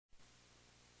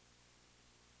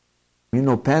You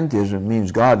know, pantheism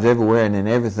means God's everywhere and in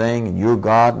everything, and you're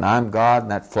God and I'm God,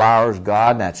 and that flower's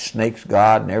God, and that snake's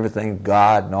God, and everything's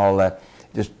God, and all that.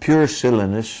 Just pure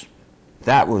silliness.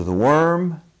 That was the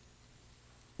worm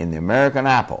in the American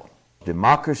apple.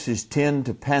 Democracies tend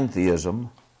to pantheism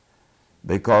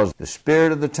because the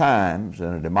spirit of the times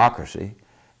in a democracy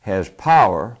has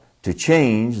power to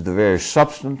change the very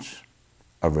substance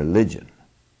of religion.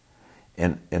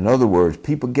 In other words,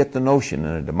 people get the notion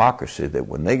in a democracy that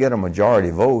when they get a majority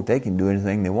vote, they can do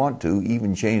anything they want to,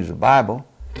 even change the Bible,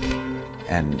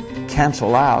 and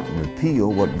cancel out and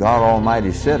repeal what God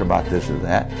Almighty said about this or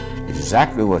that.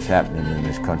 Exactly what's happening in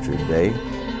this country today.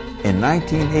 In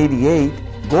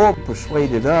 1988, Gore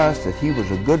persuaded us that he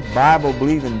was a good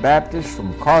Bible-believing Baptist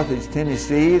from Carthage,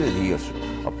 Tennessee, that he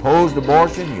opposed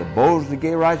abortion, he opposed the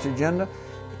gay rights agenda,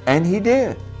 and he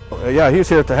did. Yeah, he was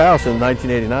here at the House in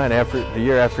 1989, a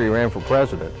year after he ran for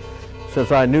president. Since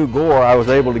I knew Gore, I was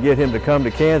able to get him to come to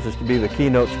Kansas to be the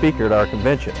keynote speaker at our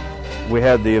convention. We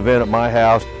had the event at my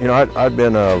house. You know, I'd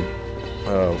been a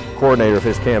coordinator of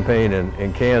his campaign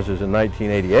in Kansas in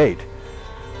 1988.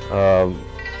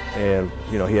 And,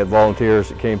 you know, he had volunteers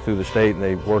that came through the state and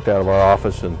they worked out of our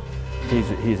office, and he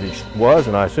was,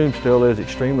 and I assume still is,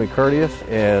 extremely courteous.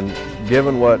 And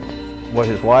given what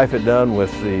his wife had done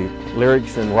with the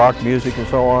lyrics and rock music and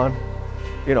so on,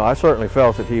 you know, I certainly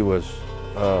felt that he was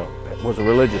a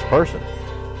religious person.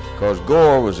 Because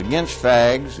Gore was against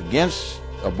fags, against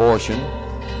abortion,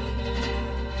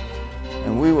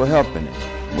 and we were helping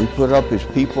him. We put up his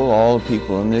people, all the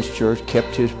people in this church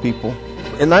kept his people.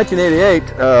 In 1988,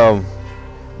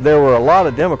 there were a lot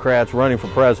of Democrats running for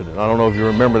president. I don't know if you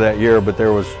remember that year, but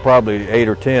there was probably 8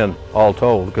 or 10 all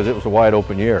told, because it was a wide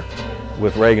open year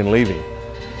with Reagan leaving.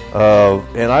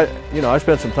 And I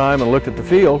spent some time and looked at the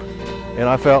field, and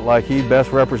I felt like he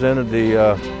best represented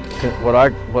the what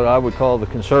I would call the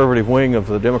conservative wing of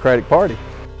the Democratic Party.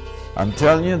 I'm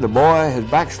telling you, the boy has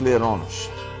backslid on us.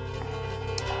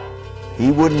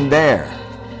 He wouldn't dare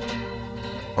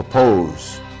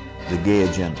oppose the gay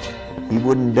agenda. He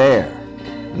wouldn't dare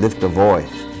lift a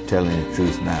voice to telling the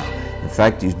truth now. In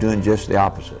fact, he's doing just the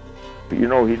opposite. You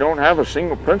know, he don't have a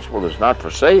single principle that's not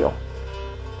for sale.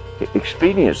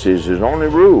 Expediency is his only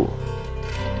rule.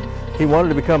 He wanted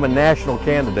to become a national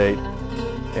candidate,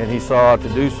 and he saw to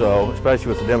do so, especially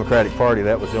with the Democratic Party,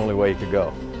 that was the only way he could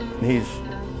go. He's,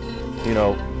 you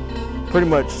know, pretty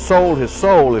much sold his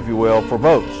soul, if you will, for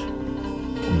votes.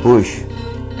 Bush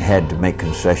had to make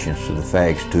concessions to the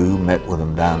fags too, met with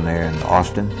them down there in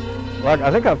Austin. Like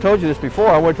I think I've told you this before,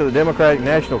 I went to the Democratic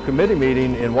National Committee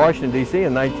meeting in Washington, D.C.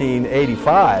 in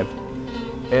 1985,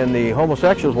 and the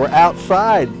homosexuals were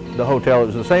outside the hotel. It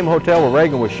was the same hotel where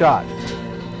Reagan was shot.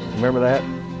 Remember that?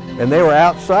 And they were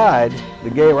outside, the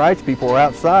gay rights people were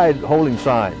outside holding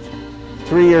signs.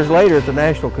 3 years later at the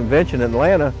National Convention in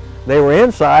Atlanta, they were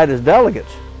inside as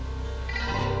delegates.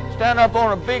 Stand up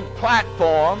on a big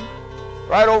platform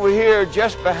right over here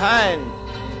just behind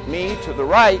me to the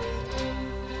right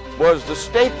was the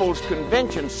Staples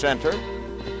Convention Center.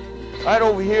 Right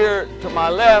over here to my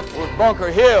left was Bunker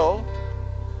Hill.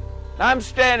 I'm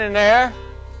standing there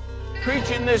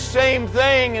preaching this same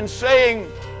thing and saying,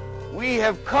 we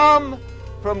have come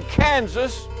from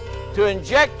Kansas to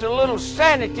inject a little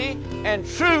sanity and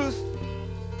truth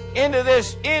into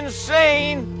this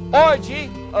insane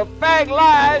orgy of fag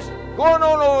lies going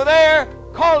on over there,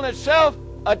 calling itself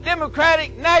a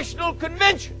Democratic National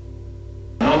Convention.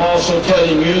 I'm also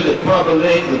telling you that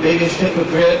probably the biggest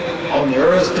hypocrite on the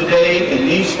earth today in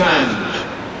these times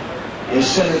is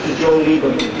Senator Joe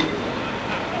Lieberman.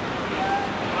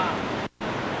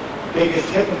 Biggest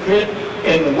hypocrite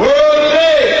in the world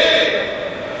today.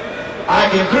 I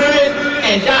can prove it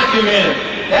and document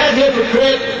it. That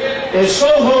hypocrite is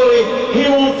so holy, he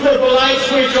won't flip a light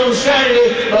switch on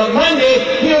Saturday, but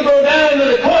Monday he'll go down to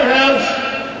the courthouse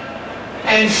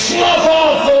and slough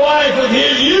off the wife of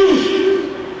his youth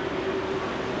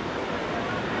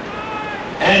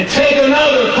and take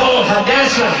another called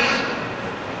Hadassah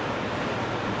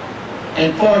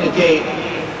and fornicate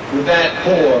with that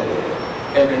whore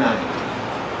every night.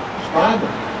 It's Bible.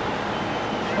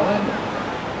 It's Bible.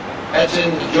 That's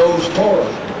in Joe's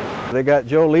Torah. They got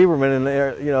Joe Lieberman in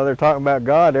there, you know, they're talking about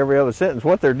God every other sentence.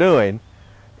 What they're doing,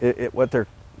 what they're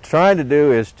trying to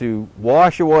do is to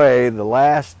wash away the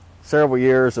last several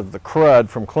years of the crud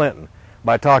from Clinton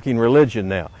by talking religion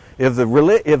now. If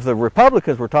the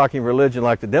Republicans were talking religion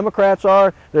like the Democrats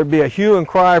are, there'd be a hue and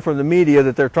cry from the media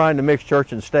that they're trying to mix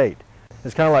church and state.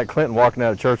 It's kind of like Clinton walking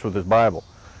out of church with his Bible,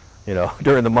 you know,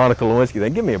 during the Monica Lewinsky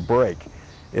thing. Give me a break.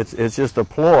 It's just a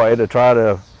ploy to try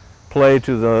to play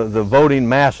to the voting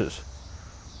masses.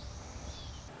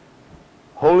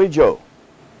 Holy Joe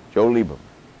Lieberman,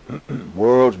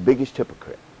 world's biggest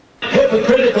hypocrite.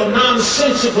 Hypocritical,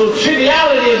 nonsensical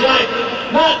triviality is like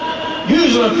not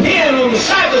using a pen on the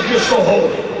Sabbath. You're so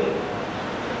holy.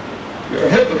 You're a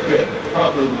hypocrite,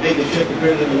 probably the biggest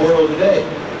hypocrite in the world today.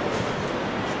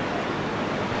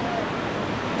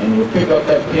 And you pick up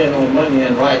that pen on Monday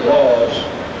and write laws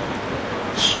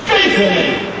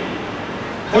strengthening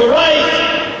the right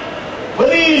for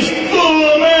these fool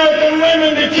American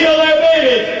women to kill their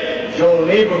babies. Joe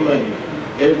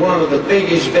Lieberman is one of the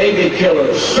biggest baby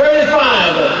killers,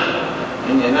 35 of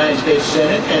them, in the United States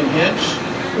Senate, and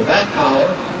hence, with that power,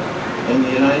 in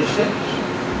the United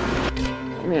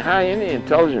States. I mean, how any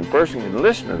intelligent person can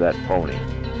listen to that phony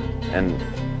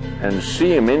and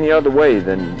see him any other way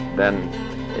than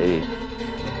a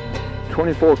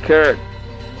 24-karat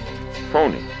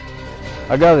phony.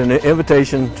 I got an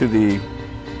invitation to the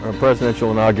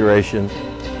presidential inauguration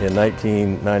in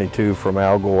 1992 from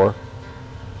Al Gore.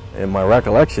 And my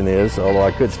recollection is, although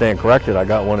I could stand corrected, I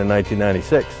got one in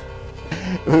 1996.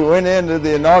 We went into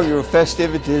the inaugural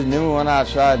festivities and then we went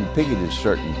outside and picketed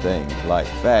certain things like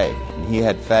fags. And he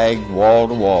had fags wall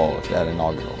to wall at that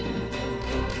inaugural.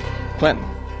 Clinton.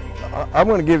 I'm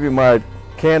going to give you my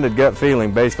candid gut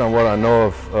feeling based on what I know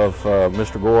of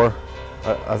Mr. Gore.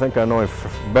 I think I know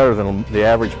him better than the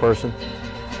average person.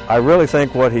 I really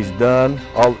think what he's done,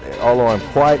 although I'm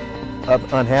quite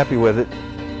unhappy with it,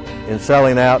 in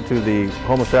selling out to the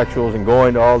homosexuals and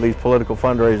going to all these political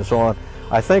fundraisers and so on,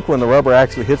 I think when the rubber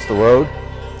actually hits the road,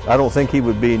 I don't think he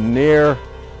would be near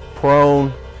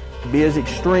prone to be as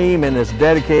extreme and as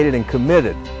dedicated and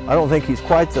committed. I don't think he's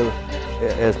quite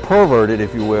as perverted,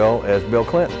 if you will, as Bill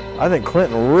Clinton. I think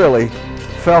Clinton really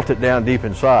felt it down deep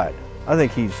inside. I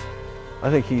think he's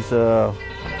a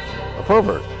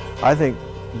pervert. I think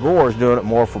Gore's doing it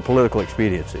more for political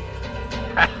expediency.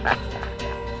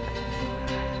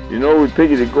 You know, we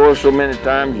picketed Gore so many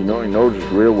times, you know, he knows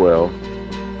us real well,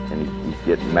 and he's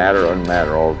getting madder and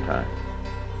madder all the time.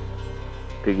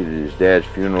 Picketed his dad's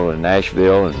funeral in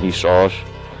Nashville, and he saw us,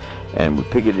 and we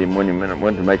picketed him when he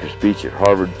went to make a speech at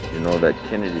Harvard, you know, that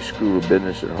Kennedy School of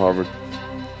Business at Harvard.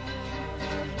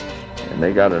 And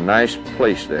they got a nice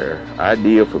place there,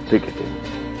 ideal for picketing,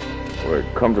 where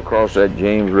it comes across that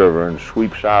James River and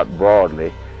sweeps out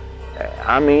broadly.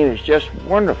 I mean, it's just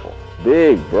wonderful.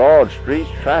 Big, broad streets,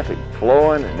 traffic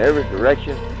flowing in every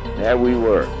direction. There we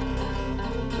were,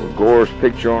 with Gore's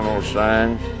picture on those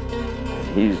signs.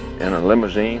 He's in a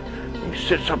limousine. He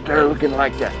sits up there looking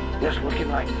like that, just looking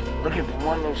from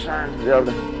one little sign to the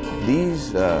other.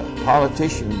 These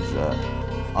politicians,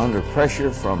 under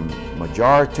pressure from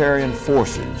majoritarian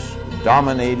forces,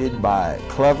 dominated by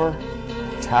clever,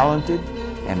 talented,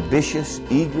 ambitious,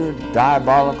 eager,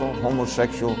 diabolical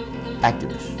homosexual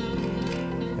activists,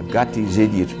 got these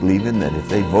idiots believing that if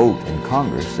they vote in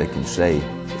Congress, they can say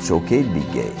it's okay to be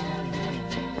gay.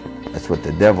 That's what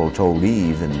the devil told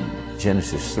Eve in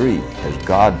Genesis 3. As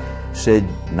God said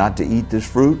not to eat this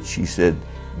fruit, she said,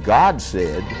 God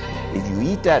said, if you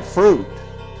eat that fruit,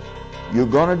 you're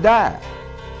going to die.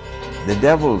 The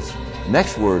devil's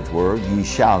next words were, ye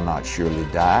shall not surely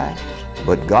die.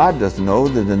 But God doth know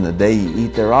that in the day you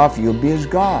eat thereof, you'll be as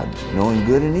gods, knowing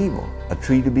good and evil, a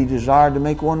tree to be desired to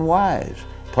make one wise,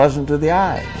 pleasant to the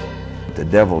eyes. The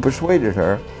devil persuaded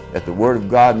her that the Word of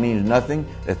God means nothing,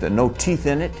 that there are no teeth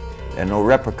in it, and no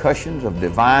repercussions of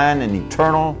divine and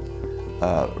eternal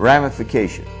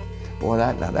ramification. Boy,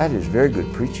 that is very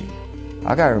good preaching.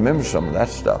 I got to remember some of that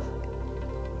stuff.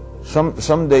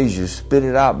 Some days you spit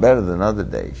it out better than other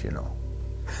days, you know.